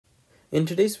In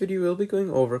today's video, we'll be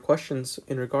going over questions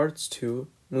in regards to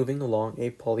moving along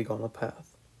a polygonal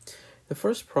path. The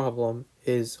first problem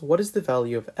is, what is the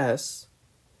value of s,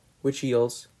 which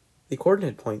yields the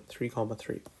coordinate point 3,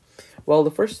 3? Well,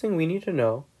 the first thing we need to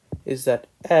know is that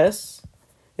s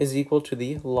is equal to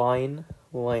the line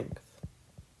length.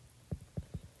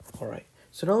 Alright,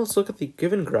 so now let's look at the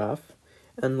given graph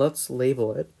and let's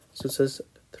label it. So it says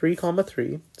 3,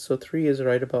 3, so 3 is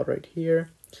right about right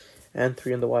here, and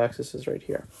 3 on the y-axis is right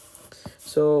here.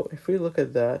 So if we look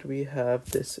at that, we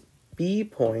have this B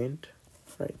point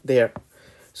right there.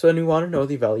 So then we want to know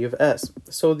the value of s.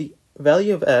 So the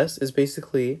value of s is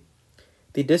basically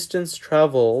the distance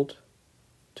traveled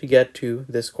to get to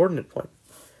this coordinate point.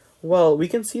 Well, we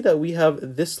can see that we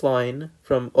have this line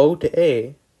from O to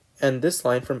A and this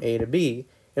line from A to B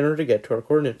in order to get to our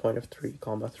coordinate point of 3,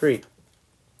 3.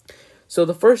 So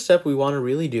the first step we want to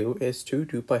really do is to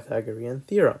do Pythagorean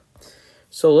Theorem.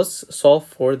 So let's solve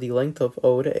for the length of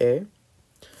O to A.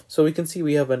 So we can see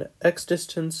we have an x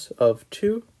distance of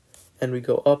 2, and we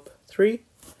go up 3.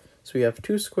 So we have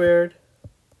 2 squared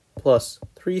plus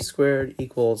 3 squared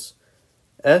equals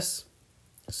s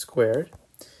squared.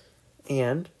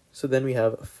 And so then we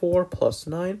have 4 plus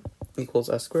 9 equals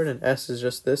s squared, and s is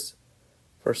just this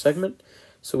first segment.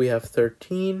 So we have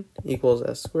 13 equals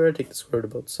s squared, take the square root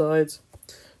of both sides.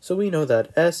 So we know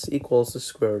that s equals the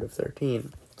square root of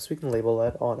 13. So we can label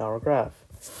that on our graph.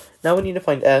 Now we need to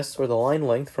find s, or the line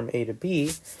length, from A to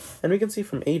B. And we can see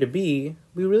from A to B,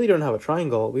 we really don't have a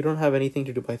triangle. We don't have anything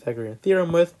to do Pythagorean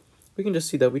Theorem with. We can just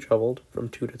see that we traveled from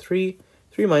 2 to 3.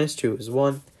 3 minus 2 is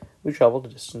 1. We traveled a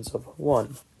distance of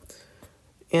 1.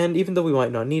 And even though we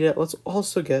might not need it, let's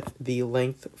also get the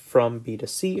length from B to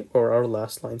C, or our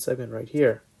last line segment right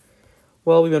here.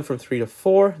 Well, we went from 3 to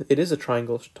 4. It is a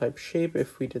triangle type shape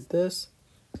if we did this.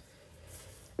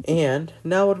 And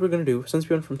now what we're going to do, since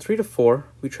we went from 3 to 4,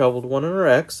 we traveled 1 on our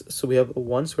x, so we have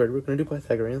 1 squared. We're going to do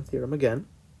Pythagorean Theorem again.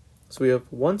 So we have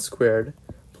 1 squared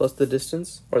plus the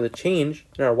distance, or the change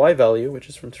in our y value, which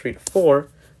is from 3 to 4,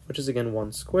 which is again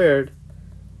 1 squared.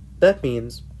 That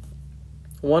means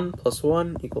 1 plus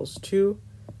 1 equals 2,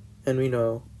 and we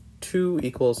know 2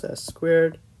 equals s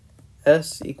squared.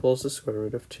 S equals the square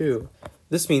root of 2.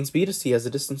 This means B to C has a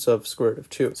distance of square root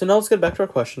of 2. So now let's get back to our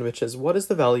question, which is, what is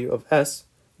the value of s,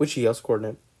 which yields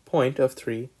coordinate point of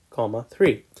 3,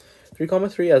 3? 3,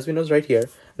 3, as we know, is right here.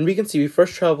 And we can see we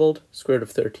first traveled square root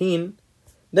of 13,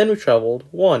 then we traveled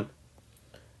 1.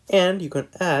 And you can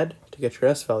add to get your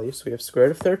s value. So we have square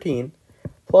root of 13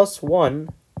 plus 1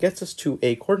 gets us to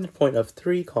a coordinate point of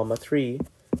 3, 3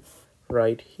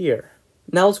 right here.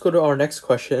 Now let's go to our next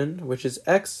question, which is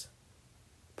x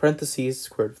parentheses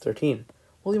square root of 13.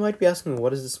 Well, you might be asking,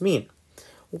 what does this mean?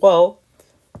 Well,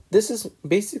 this is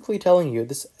basically telling you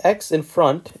this x in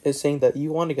front is saying that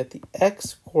you want to get the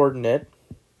x coordinate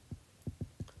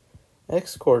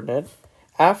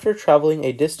after traveling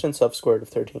a distance of square root of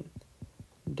 13.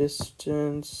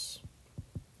 Distance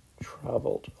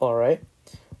traveled. All right.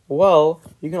 Well,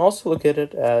 you can also look at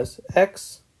it as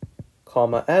x,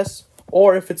 comma s,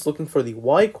 or if it's looking for the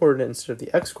y coordinate instead of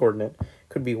the x coordinate, it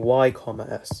could be y, comma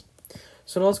s.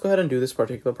 So now let's go ahead and do this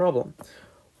particular problem.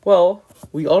 Well,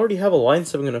 we already have a line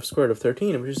segment of square root of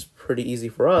 13, which is pretty easy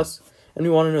for us, and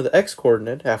we want to know the x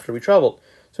coordinate after we traveled.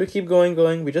 So we keep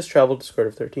going. We just traveled to square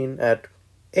root of 13 at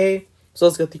A, so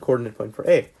let's get the coordinate point for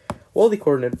A. Well, the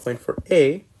coordinate point for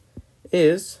A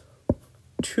is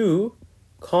 2,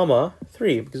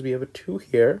 3, because we have a 2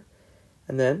 here,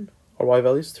 and then our y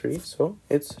value is 3, so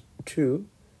it's 2,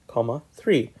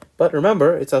 3. But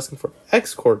remember, it's asking for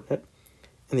x coordinate,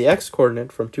 and the x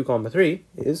coordinate from 2, 3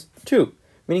 is 2,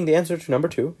 meaning the answer to number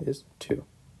 2 is 2.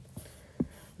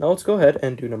 Now let's go ahead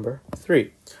and do number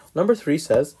 3. Number 3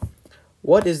 says,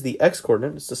 what is the x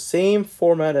coordinate? It's the same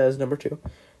format as number 2.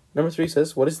 Number 3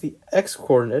 says, what is the x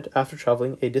coordinate after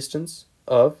traveling a distance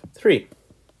of 3?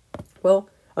 Well,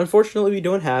 unfortunately, we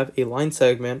don't have a line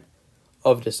segment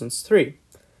of distance 3.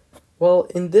 Well,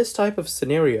 in this type of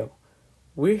scenario,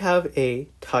 we have a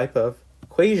type of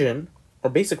equation, or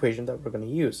base equation, that we're going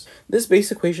to use. This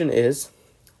base equation is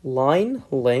line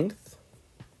length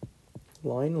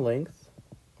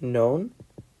known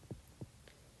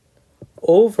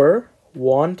over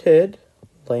wanted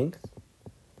length,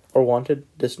 or wanted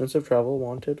distance of travel,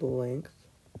 wanted length,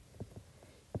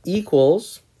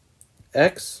 equals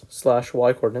x slash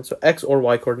y coordinate. So x or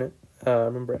y coordinate,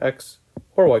 remember x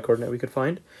or y coordinate we could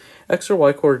find. X or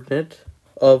y coordinate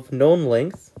of known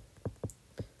length,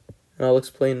 and I'll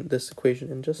explain this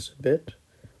equation in just a bit,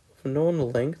 of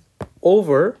known length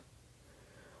over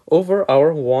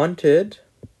our wanted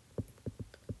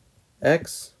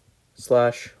x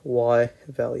slash y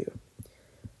value.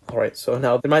 All right, so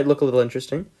now it might look a little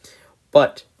interesting,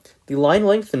 but the line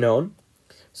length known.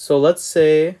 So let's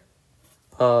say,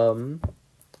 I'm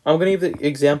going to give the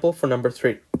example for number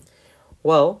 3.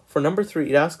 Well, for number 3,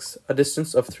 it asks a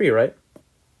distance of 3, right?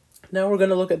 Now we're going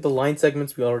to look at the line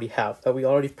segments we already have, that we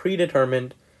already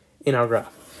predetermined in our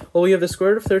graph. Well, we have the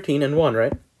square root of 13 and 1,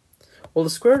 right? Well, the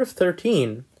square root of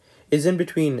 13 is in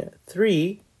between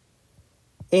 3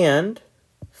 and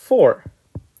 4,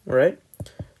 right?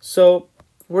 So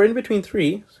we're in between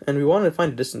 3, and we want to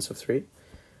find a distance of 3,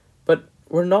 but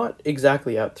we're not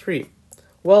exactly at 3.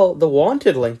 Well, the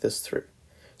wanted length is 3.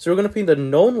 So we're going to put the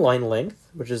known line length,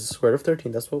 which is the square root of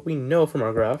 13, that's what we know from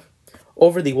our graph,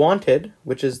 over the wanted,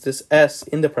 which is this s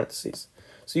in the parentheses.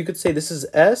 So you could say this is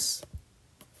s,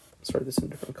 sorry, this is in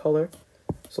a different color.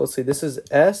 So let's say this is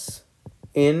s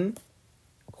in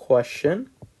question.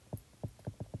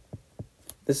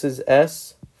 This is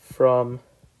s from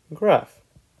graph.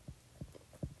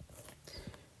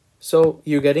 So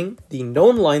you're getting the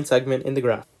known line segment in the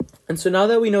graph. And so now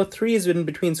that we know 3 is in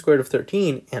between square root of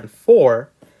 13 and 4,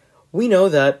 we know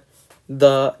that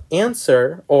the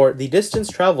answer, or the distance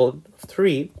traveled of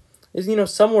 3,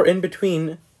 is, somewhere in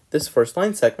between this first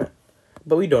line segment.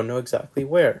 But we don't know exactly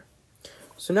where.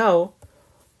 So now,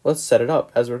 let's set it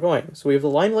up as we're going. So we have the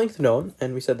line length known,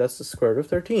 and we said that's the square root of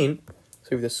 13. So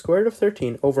we have the square root of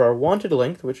 13 over our wanted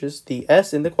length, which is the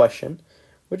s in the question,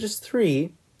 which is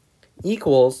 3,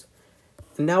 equals,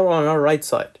 and now we're on our right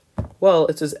side. Well,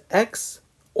 it says x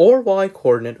or y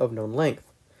coordinate of known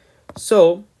length.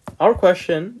 So our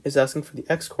question is asking for the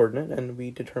x coordinate, and we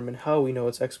determine how we know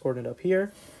it's x coordinate up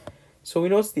here. So we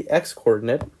know it's the x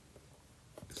coordinate.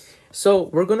 So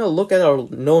we're going to look at our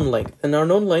known length, and our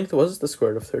known length was the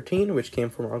square root of 13, which came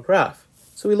from our graph.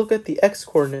 So we look at the x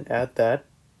coordinate at that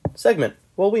segment.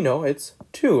 Well, we know it's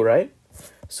 2, right?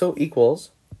 So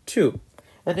equals 2.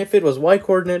 And if it was y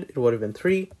coordinate, it would have been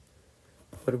 3,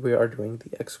 but we are doing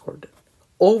the x coordinate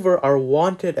over our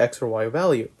wanted x or y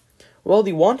value. Well,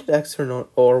 the wanted x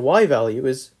or y value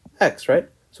is x, right?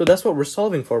 So that's what we're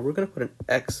solving for. We're going to put an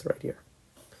x right here.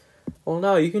 Well,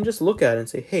 now you can just look at it and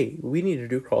say, hey, we need to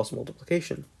do cross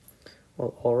multiplication.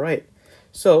 Well, all right.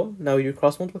 So now we do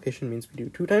cross multiplication means we do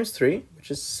 2 times 3,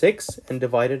 which is 6, and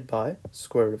divided by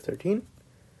square root of 13.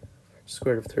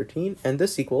 Square root of 13, and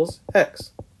this equals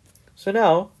x. So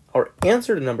now our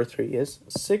answer to number 3 is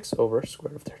 6 over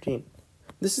square root of 13.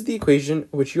 This is the equation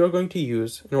which you are going to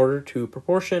use in order to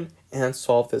proportion and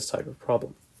solve this type of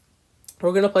problem.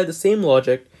 We're going to apply the same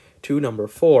logic to number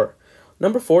 4.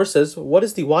 Number 4 says, what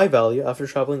is the y value after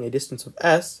traveling a distance of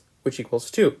s, which equals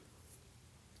 2?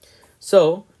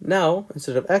 So now,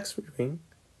 instead of x, we're doing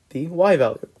the y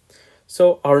value.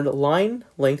 So our line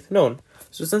length known.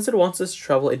 So since it wants us to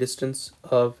travel a distance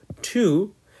of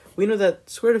 2, we know that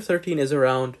square root of 13 is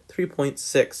around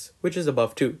 3.6, which is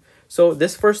above 2. So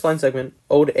this first line segment,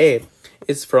 O to A,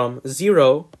 is from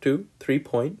 0 to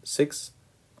 3.6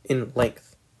 in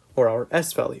length, or our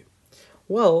s value.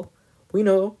 Well, we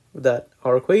know that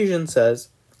our equation says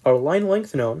our line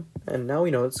length known, and now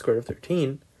we know it's square root of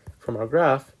 13 from our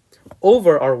graph,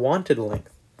 over our wanted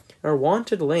length. Our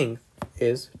wanted length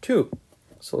is 2.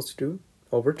 So let's do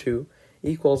over 2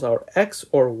 equals our x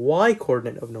or y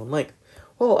coordinate of known length.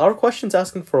 Well, our question's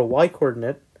asking for a y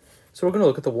coordinate, so we're going to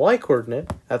look at the y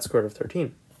coordinate at square root of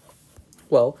 13.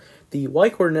 Well, the y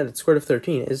coordinate at square root of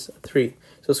 13 is 3.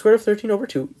 So square root of 13 over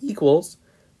 2 equals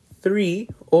 3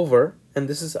 over, and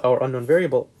this is our unknown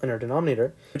variable in our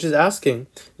denominator, which is asking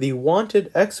the wanted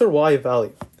x or y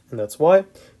value, and that's y,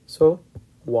 so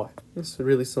y. This is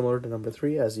really similar to number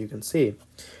 3, as you can see.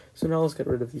 So now let's get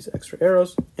rid of these extra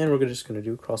arrows, and we're just going to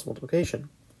do cross multiplication.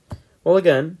 Well,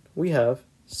 again, we have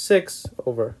 6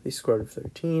 over the square root of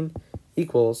 13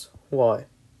 equals y.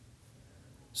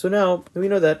 So now we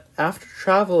know that after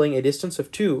traveling a distance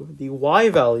of 2, the y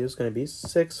value is going to be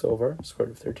 6 over square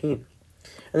root of 13.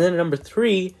 And then at number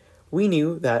 3, we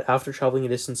knew that after traveling a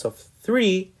distance of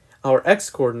 3, our x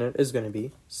coordinate is going to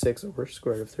be 6 over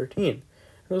square root of 13.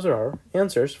 Those are our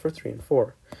answers for 3 and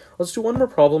 4. Let's do one more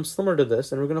problem similar to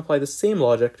this, and we're going to apply the same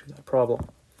logic to that problem.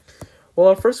 Well,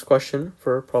 our first question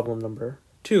for problem number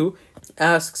 2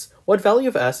 asks, what value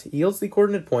of s yields the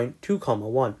coordinate point 2,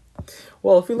 1?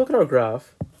 Well, if we look at our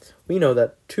graph, we know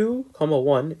that 2,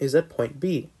 1 is at point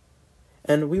B,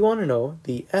 and we want to know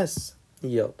the s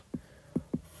yield.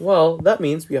 Well, that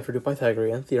means we have to do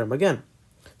Pythagorean Theorem again.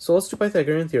 So let's do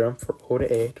Pythagorean Theorem for O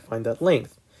to A to find that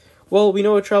length. Well, we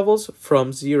know it travels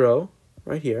from 0,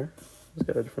 right here. Let's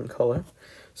get a different color.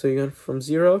 So you go from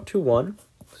 0 to 1.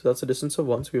 So that's a distance of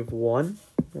 1. So we have 1.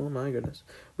 Oh my goodness.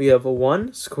 We have a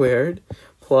 1 squared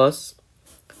plus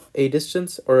a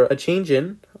distance or a change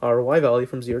in our y value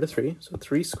from 0 to 3. So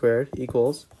 3 squared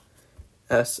equals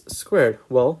s squared.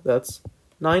 Well, that's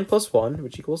 9 plus 1,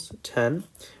 which equals 10.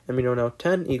 And we know now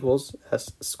 10 equals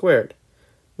s squared,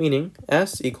 meaning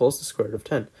s equals the square root of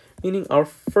 10. Meaning our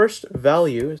first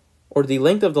value, or the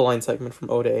length of the line segment from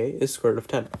O to A, is square root of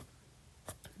 10.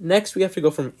 Next, we have to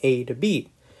go from A to B.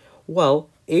 Well,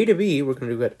 A to B, we're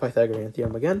going to get Pythagorean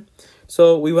Theorem again.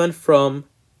 So we went from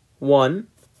 1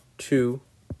 to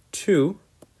 2,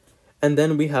 and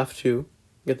then we have to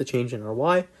get the change in our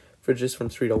y, which is from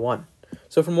 3 to 1.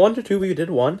 So from 1 to 2, we did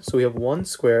 1, so we have 1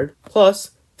 squared,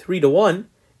 plus 3 to 1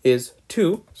 is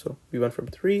 2, so we went from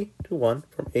 3 to 1,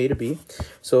 from A to B,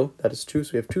 so that is 2,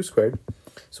 so we have 2 squared.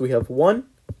 So we have 1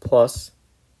 plus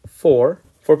 4,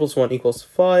 4 plus 1 equals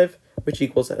 5, which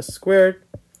equals s squared,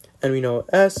 and we know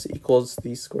s equals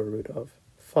the square root of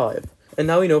 5. And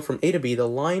now we know from A to B, the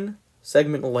line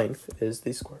segment length is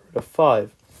the square root of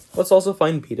 5. Let's also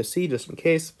find B to C, just in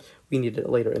case we need it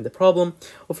later in the problem.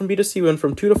 Well, from B to C, we went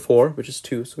from 2 to 4, which is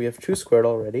 2, so we have 2 squared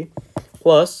already,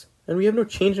 plus, and we have no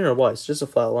change in our y, it's just a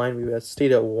flat line. We have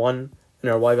stayed at 1 in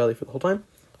our y value for the whole time,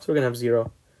 so we're going to have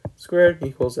 0 squared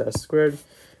equals s squared.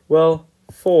 Well,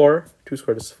 4, 2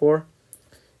 squared is 4,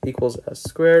 equals s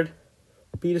squared.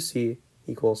 B to C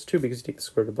equals 2, because you take the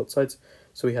square root of both sides,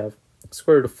 so we have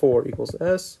square root of 4 equals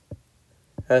s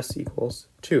equals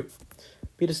 2.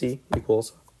 B to C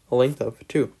equals a length of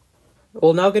 2.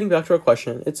 Well, now getting back to our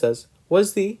question, it says, what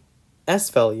is the s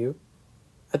value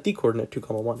at the coordinate 2,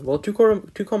 1? Well, 2,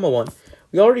 1,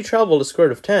 we already traveled the square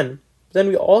root of 10, but then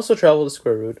we also traveled the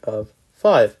square root of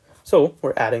 5. So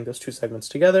we're adding those two segments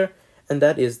together, and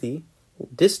that is the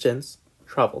distance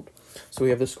traveled. So we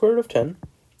have the square root of 10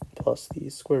 plus the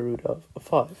square root of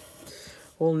 5.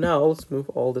 Well, now let's move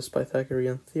all this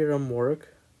Pythagorean theorem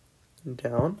work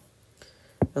down,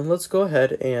 and let's go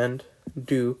ahead and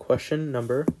do question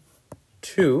number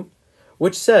 2,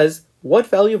 which says, what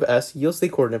value of s yields the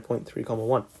coordinate point 3,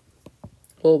 1?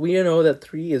 Well, we know that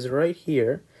 3 is right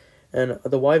here, and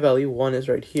the y value 1 is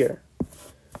right here.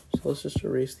 So let's just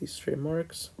erase these straight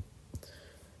marks.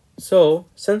 So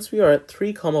since we are at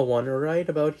 3, 1 right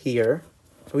about here,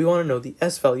 we want to know the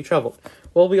s value traveled.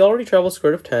 Well, we already traveled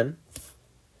square root of 10.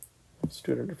 Let's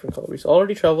do it in a different color. We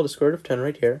already traveled the square root of 10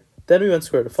 right here. Then we went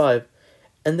square root of 5.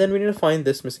 And then we need to find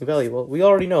this missing value. Well, we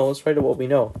already know. Let's write out what we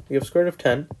know. We have square root of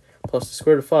 10 plus the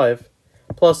square root of 5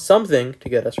 plus something to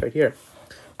get us right here.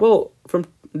 Well, from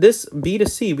this B to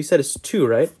C, we said it's 2,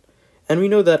 right? And we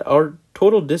know that our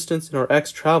total distance in our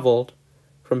x traveled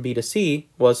from B to C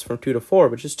was from 2 to 4,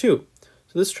 which is 2.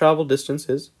 So this travel distance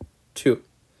is 2.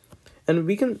 And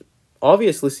we can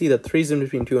obviously see that 3 is in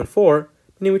between 2 and 4,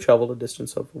 meaning we traveled a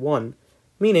distance of 1,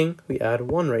 meaning we add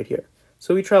 1 right here.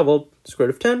 So we traveled square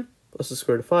root of 10 plus the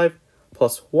square root of 5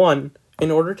 plus 1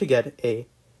 in order to get a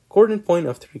coordinate point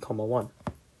of 3, 1.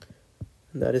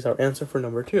 And that is our answer for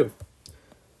number 2.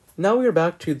 Now we are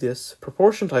back to this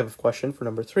proportion type of question for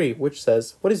number 3, which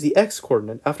says, what is the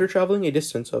x-coordinate after traveling a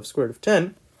distance of square root of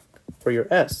 10 for your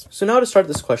s? So now to start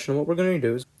this question, what we're going to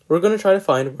do is we're going to try to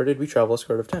find where did we travel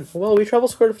square root of 10. Well, we travel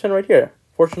square root of 10 right here.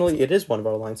 Fortunately, it is one of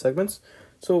our line segments,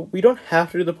 so we don't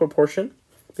have to do the proportion,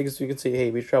 because we can see, hey,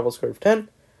 we travel square root of 10,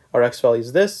 our x value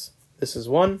is this is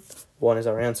 1 is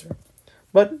our answer.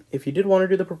 But if you did want to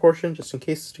do the proportion, just in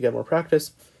case to get more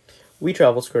practice, we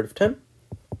travel square root of 10.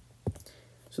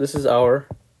 So this is our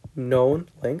known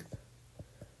length,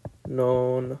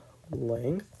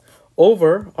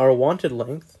 over our wanted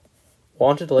length.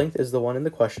 Wanted length is the one in the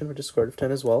question, which is square root of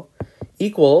 10 as well,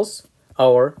 equals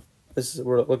our,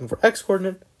 we're looking for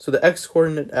x-coordinate, so the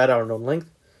x-coordinate at our known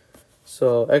length.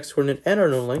 So x-coordinate and our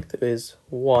known length is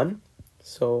 1,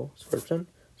 so square root of 10.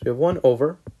 So we have 1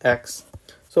 over x.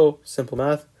 So simple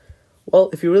math. Well,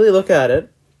 if you really look at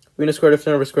it, we know square root of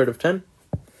 10 over square root of 10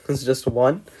 is just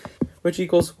 1, which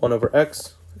equals 1 over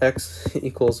x. X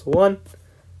equals 1.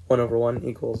 1 over 1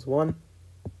 equals 1.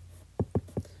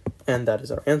 And that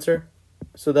is our answer.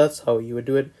 So that's how you would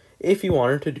do it if you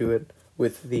wanted to do it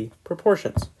with the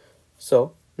proportions.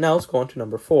 So now let's go on to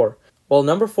number 4. Well,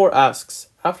 number 4 asks,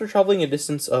 after traveling a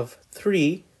distance of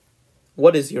 3,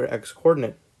 what is your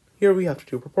x-coordinate? Here we have to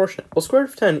do proportion. Well, square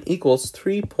root of 10 equals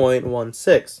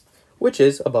 3.16, which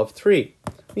is above 3,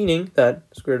 meaning that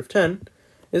square root of 10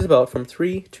 is about from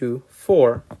 3 to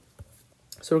 4.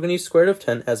 So we're going to use square root of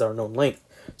 10 as our known length.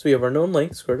 So we have our known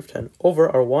length, square root of 10, over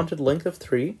our wanted length of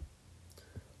 3,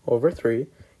 over 3,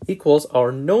 equals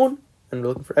our known, and we're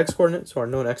looking for x-coordinate, so our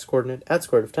known x-coordinate at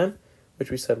square root of 10, which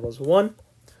we said was 1,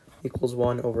 equals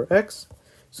 1 over x.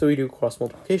 So we do cross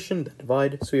multiplication, then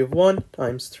divide. So we have 1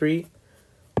 times 3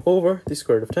 over the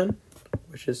square root of 10,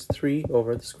 which is 3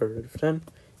 over the square root of 10,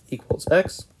 equals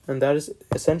x, and that is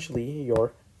essentially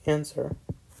your answer.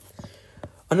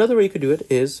 Another way you could do it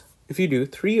is, if you do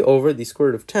 3 over the square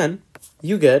root of 10,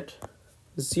 you get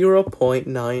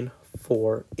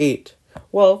 0.948.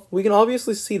 Well, we can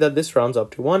obviously see that this rounds up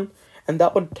to 1, and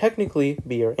that would technically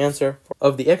be your answer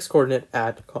of the x-coordinate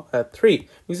at 3.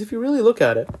 Because if you really look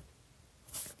at it,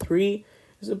 3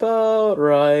 is about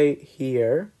right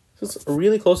here. So it's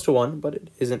really close to 1, but it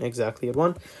isn't exactly at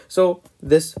 1. So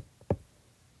this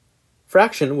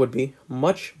fraction would be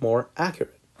much more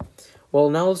accurate. Well,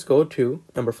 now let's go to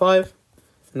number 5,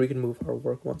 and we can move our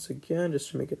work once again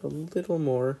just to make it a little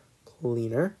more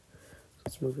cleaner.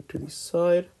 Let's move it to the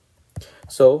side.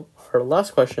 So our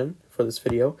last question for this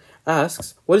video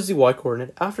asks, what is the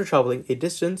y-coordinate after traveling a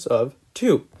distance of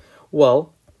 2?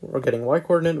 Well, we're getting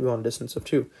y-coordinate, we want a distance of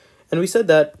 2. And we said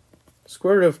that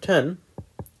square root of 10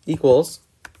 equals,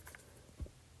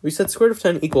 we said square root of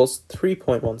 10 equals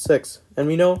 3.16. And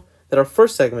we know that our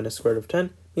first segment is square root of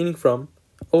 10, meaning from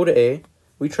O to A,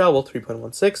 we traveled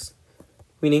 3.16,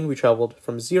 meaning we traveled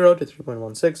from 0 to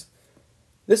 3.16.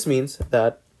 This means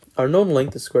that our known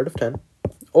length is square root of 10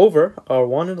 over our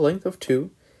wanted length of 2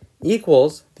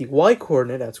 equals the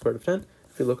y-coordinate at square root of 10.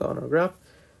 If you look on our graph,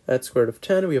 at square root of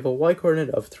 10, we have a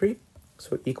y-coordinate of 3,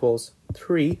 so it equals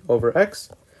 3 over x.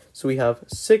 So we have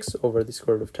 6 over the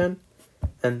square root of 10,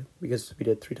 and because we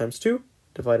did 3 times 2,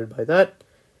 divided by that,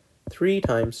 3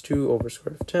 times 2 over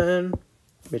square root of 10,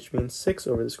 which means 6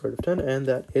 over the square root of 10, and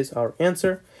that is our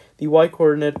answer. The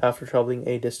y-coordinate after traveling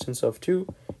a distance of 2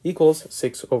 equals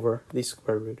 6 over the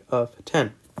square root of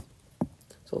 10.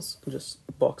 So let's just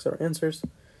box our answers,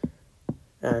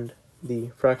 and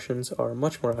the fractions are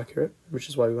much more accurate, which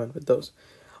is why we went with those.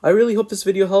 I really hope this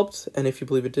video helped, and if you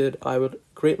believe it did, I would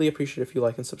greatly appreciate if you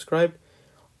like and subscribe.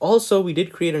 Also, we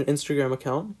did create an Instagram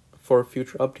account for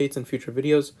future updates and future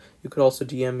videos. You could also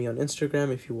DM me on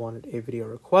Instagram if you wanted a video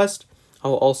request. I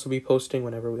will also be posting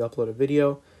whenever we upload a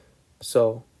video,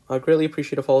 so I'd greatly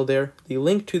appreciate a follow there. The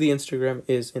link to the Instagram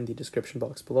is in the description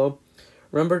box below.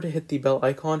 Remember to hit the bell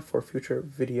icon for future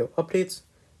video updates.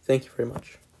 Thank you very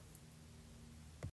much.